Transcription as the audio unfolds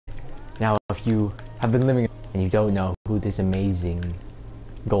Now, if you have been living and you don't know who this amazing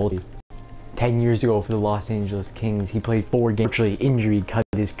goalie, 10 years ago for the Los Angeles Kings, he played 4 games. Virtually injury cut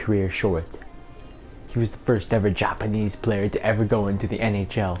his career short. He was the first ever Japanese player to ever go into the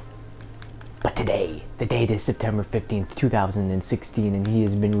NHL. But today, the date is September 15th, 2016, and he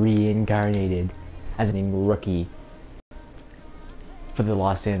has been reincarnated as a rookie for the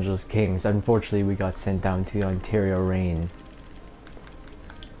Los Angeles Kings. Unfortunately, we got sent down to the Ontario Reign.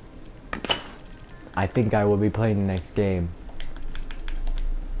 I think I will be playing the next game.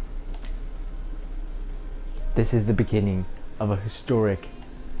 This is the beginning of a historic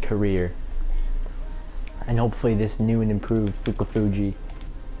career. And hopefully this new and improved Fukufuji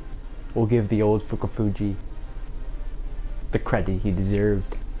will give the old Fukufuji the credit he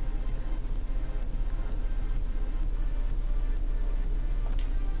deserved.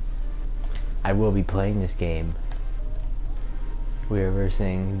 I will be playing this game. We are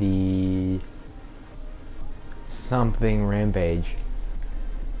versing the something Rampage.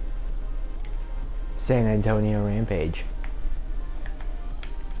 San Antonio Rampage.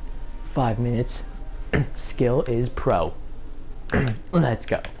 5 minutes. Skill is pro. Let's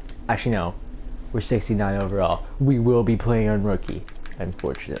go. Actually no. We're 69 overall. We will be playing on rookie,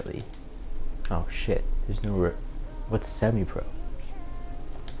 unfortunately. Oh shit. There's no what's semi-pro? I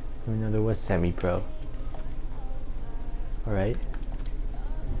didn't know there was semi-pro. Alright.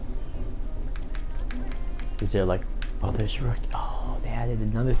 Is there like, oh there's rookie, oh they added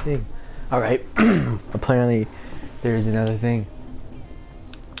another thing. Alright, apparently there's another thing.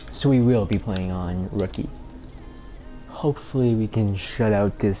 So we will be playing on rookie. Hopefully we can shut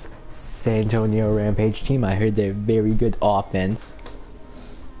out this San Antonio Rampage team. I heard they're very good offense.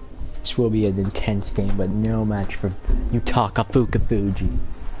 This will be an intense game, but no match for Yutaka Fukufuji,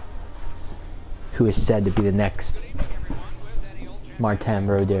 who is said to be the next Martin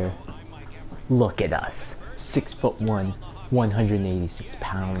Brodeur. Look at us. 6'1", 186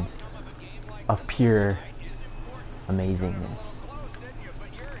 pounds of pure amazingness.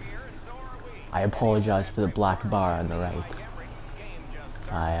 I apologize for the black bar on the right.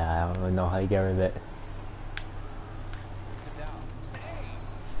 I don't know how you get rid of it.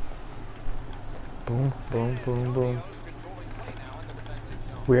 Boom, boom, boom, boom.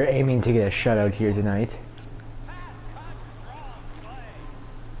 We're aiming to get a shutout here tonight.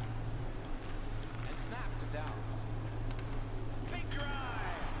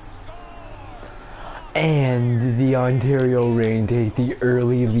 And the Ontario Reign take the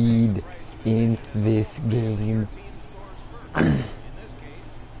early lead in this game.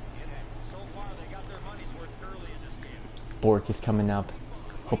 Bork is coming up,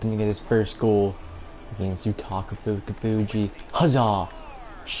 hoping to get his first goal against Yutaka Fukufuji. Huzzah!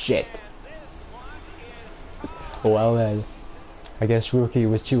 Shit. Well then, I guess rookie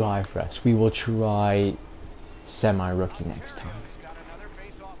was too high for us. We will try semi-rookie next time.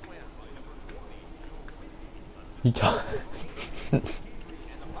 Yutaka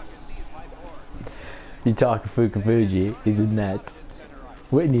Fukufuji is in net.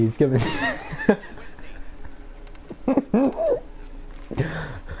 Whitney's coming.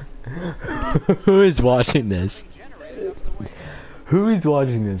 Who is watching this? Who is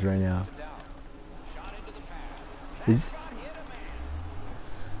watching this right now?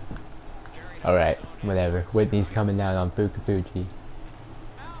 Alright, whatever. Whitney's coming down on Fukufuji.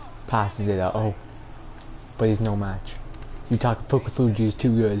 Passes it out. Oh. But he's no match. Yutaka Fukufuji is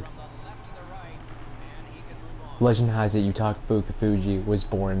too good. Legend has it Yutaka Fukufuji was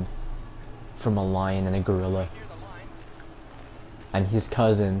born from a lion and a gorilla. And his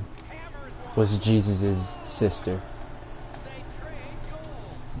cousin was Jesus' sister,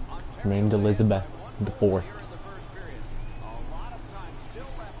 named Elizabeth IV.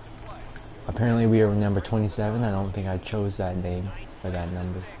 Apparently we are number 27. I don't think I chose that name for that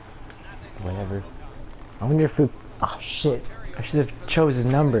number. Whatever. I wonder if oh shit, I should have chose his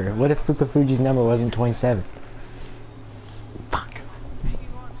number. What if Fukufuji's number wasn't 27? Fuck.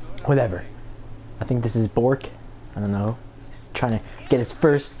 Whatever. I think this is Bork. I don't know. He's trying to get his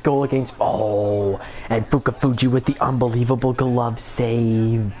first goal against... Oh! And Fukufuji with the unbelievable glove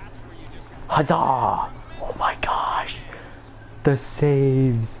save. Huzzah! Oh my gosh. The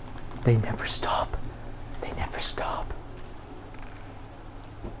saves. They never stop. They never stop.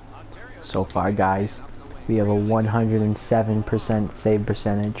 So far, guys, we have a 107% save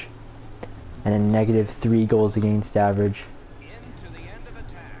percentage and a negative 3 goals against average.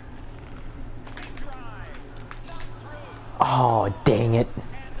 Oh, dang it.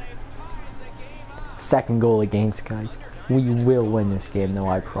 Second goal against, guys. We will win this game, though,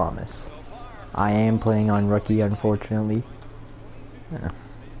 I promise. I am playing on rookie, unfortunately.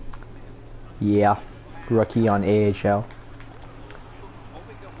 Yeah, rookie on AHL.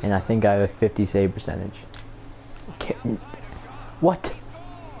 And I think I have a 50 save percentage. Okay. What?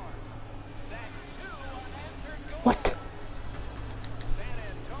 What?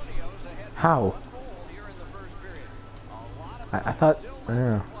 How? I thought, I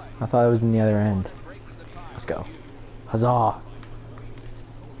don't know. I thought it was in the other end. Let's go. Huzzah!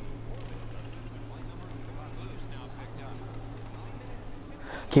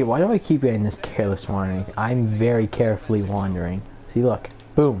 Okay, why do I keep getting this careless wandering? I'm very carefully wandering. See, look.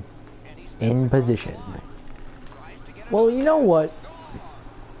 Boom. In position. Well, you know what?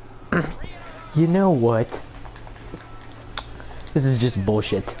 You know what? This is just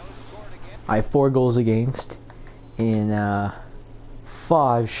bullshit. I have 4 goals against and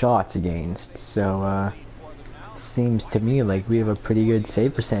 5 shots against. So, seems to me like we have a pretty good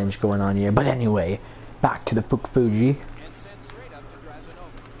save percentage going on here. But anyway, back to the Fukufuji.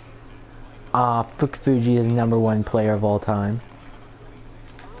 Fukufuji is #1 player of all time.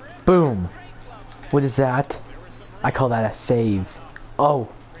 Boom! What is that? I call that a save. Oh!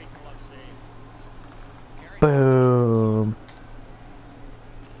 Boom!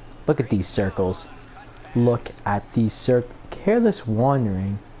 Look at these circles. Look at these careless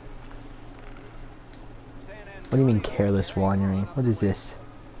wandering. What do you mean careless wandering? What is this?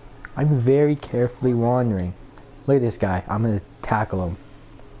 I'm very carefully wandering. Look at this guy. I'm gonna tackle him.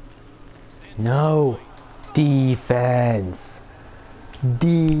 No! Defense!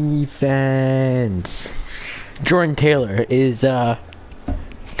 Defense! Jordan Taylor is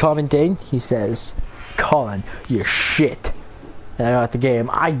commentating. He says, "Colin, you're shit." And I got the game.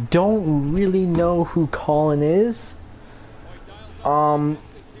 I don't really know who Colin is. My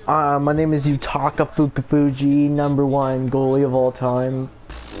name is Yutaka Fukufuji, #1 goalie of all time.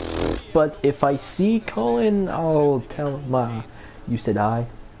 But if I see Colin, I'll tell him, you said I.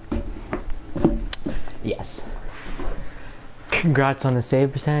 Yes. Congrats on the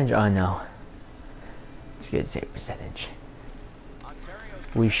save percentage. Oh no. It's a good save percentage.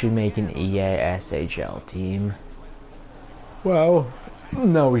 We should make an EASHL team. Well,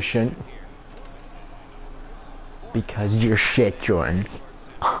 no we shouldn't. Because you're shit, Jordan.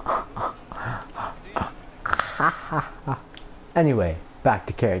 Anyway, back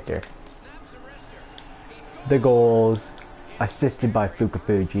to character. The goals, assisted by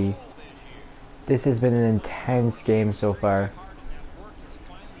Fukufuji. This has been an intense game so far.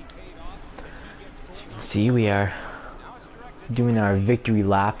 See, we are doing our victory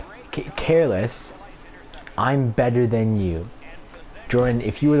lap. Careless. I'm better than you. Jordan,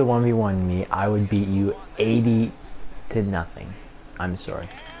 if you were the 1v1 me, I would beat you 80 to nothing. I'm sorry.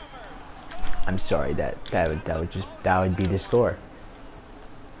 I'm sorry that would be the score.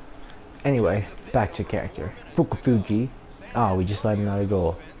 Anyway, back to character. Fukufuji. Oh, we just let another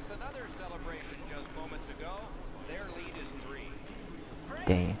goal.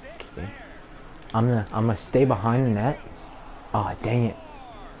 Dang. Okay. I'm gonna stay behind the net. Oh, dang it.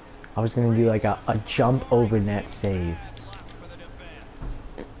 I was gonna do like a jump over net save.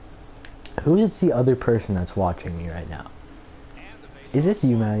 Who is the other person that's watching me right now? Is this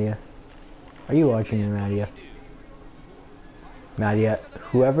you, Madia? Are you watching me, Madia? Madia,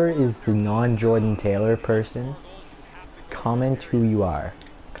 whoever is the non-Jordan Taylor person, comment who you are.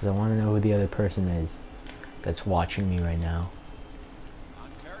 Because I want to know who the other person is that's watching me right now.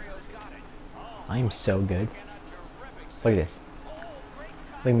 I am so good. Look at this.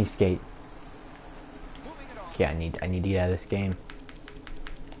 Look at me skate. Yeah, I need to get out of this game.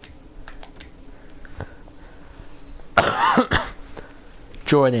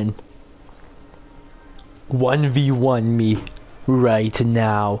 Jordan, 1v1 me right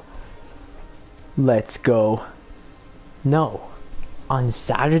now. Let's go. No. On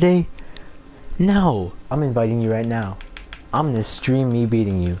Saturday? No. I'm inviting you right now. I'm gonna stream me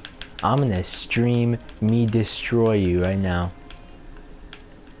beating you. I'm gonna stream me destroy you right now.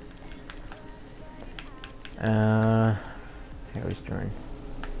 Here's Jordan.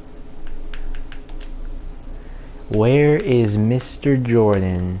 Where is Mr.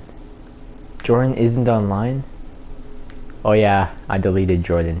 Jordan? Jordan isn't online? Oh yeah, I deleted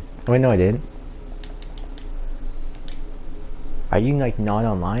Jordan. Oh wait, no I didn't. Are you like not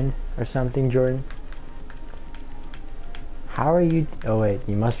online or something, Jordan? How are you? Oh wait,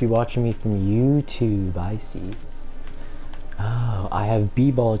 you must be watching me from YouTube. I see. Oh, I have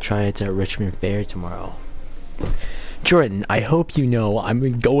b-ball tryouts at Richmond Fair tomorrow. Jordan, I hope you know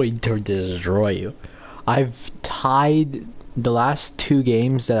I'm going to destroy you. I've tied the last 2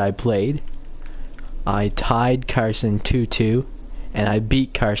 games that I played. I tied Carson 2-2 and I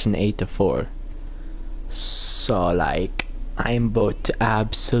beat Carson 8-4. So like I am about to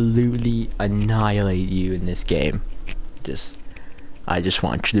absolutely annihilate you in this game. I just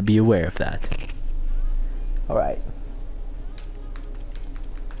want you to be aware of that. Alright.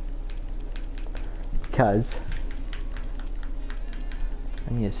 Because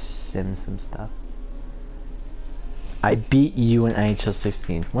I need to sim some stuff. I beat you in NHL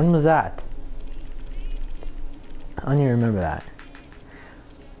 16. When was that? I don't even remember that.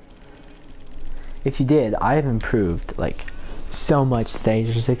 If you did, I have improved like so much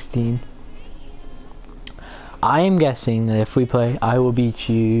stage 16. I am guessing that if we play, I will beat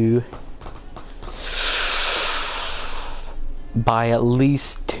you by at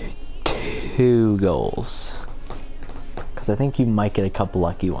least 2 goals. Because I think you might get a couple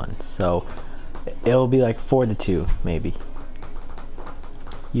lucky ones. So it'll be like 4-2 maybe.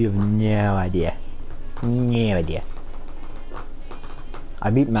 You have no idea. No idea.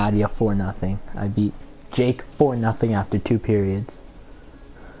 I beat Maddie 4-0. I beat Jake 4-0 after 2 periods.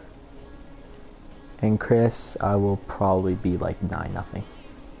 And Chris, I will probably be like 9-0.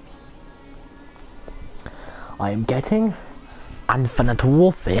 I am getting Infinite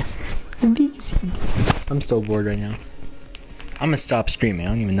Warfare. I'm so bored right now. I'm gonna stop streaming. I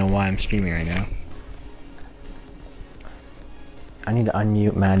don't even know why I'm streaming right now. I need to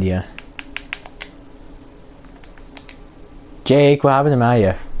unmute Madia. Jake, what happened to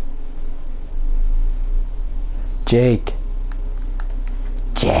Madia? Jake.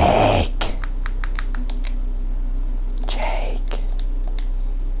 Jake. Jake.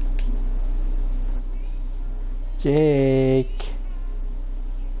 Jake.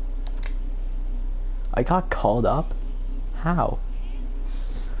 I got called up? How?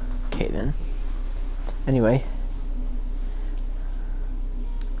 Okay then. Anyway.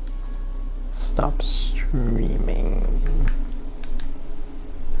 Stop streaming.